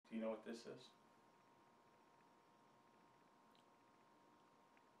this is?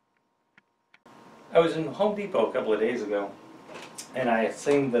 I was in Home Depot a couple of days ago, and I had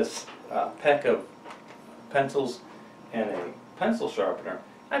seen this pack of pencils and a pencil sharpener.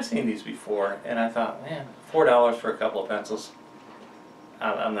 I've seen these before, and I thought, man, $4 for a couple of pencils.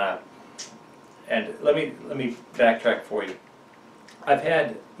 I'm not. And let me backtrack for you. I've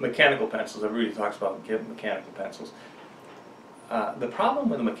had mechanical pencils. Everybody talks about getting mechanical pencils. The problem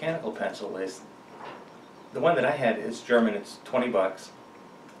with a mechanical pencil is the one that I had is German. It's 20 bucks.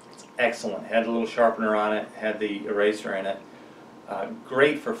 It's excellent. Had a little sharpener on it. Had the eraser in it.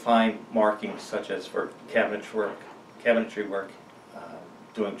 Great for fine markings, such as for cabinetry work,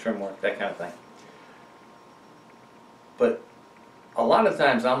 doing trim work, that kind of thing. But a lot of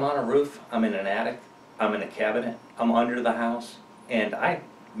times I'm on a roof, I'm in an attic, I'm in a cabinet, I'm under the house, and I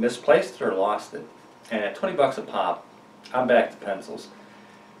misplaced it or lost it. And at 20 bucks a pop, I'm back to pencils.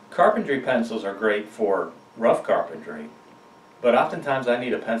 Carpentry pencils are great for rough carpentry, but oftentimes I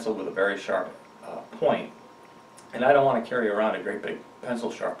need a pencil with a very sharp point, and I don't want to carry around a great big pencil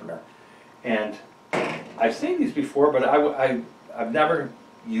sharpener. And I've seen these before, but I've never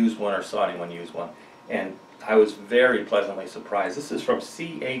used one or saw anyone use one, and I was very pleasantly surprised. This is from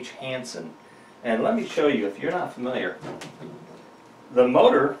C.H. Hansen, and let me show you, if you're not familiar, the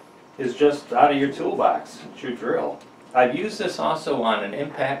motor is just out of your toolbox. It's your drill. I've used this also on an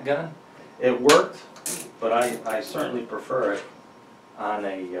impact gun. It worked, but I certainly prefer it on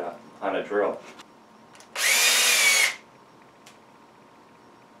a drill.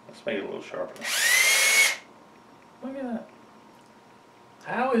 Let's make it a little sharper. Look at that.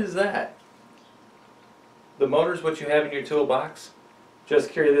 How is that? The motor's what you have in your toolbox. Just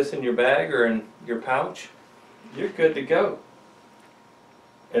carry this in your bag or in your pouch. You're good to go.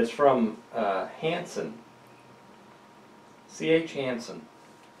 It's from Hansen. C.H. Hansen.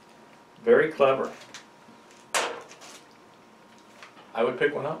 Very clever. I would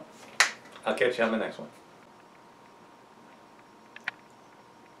pick one up. I'll catch you on the next one.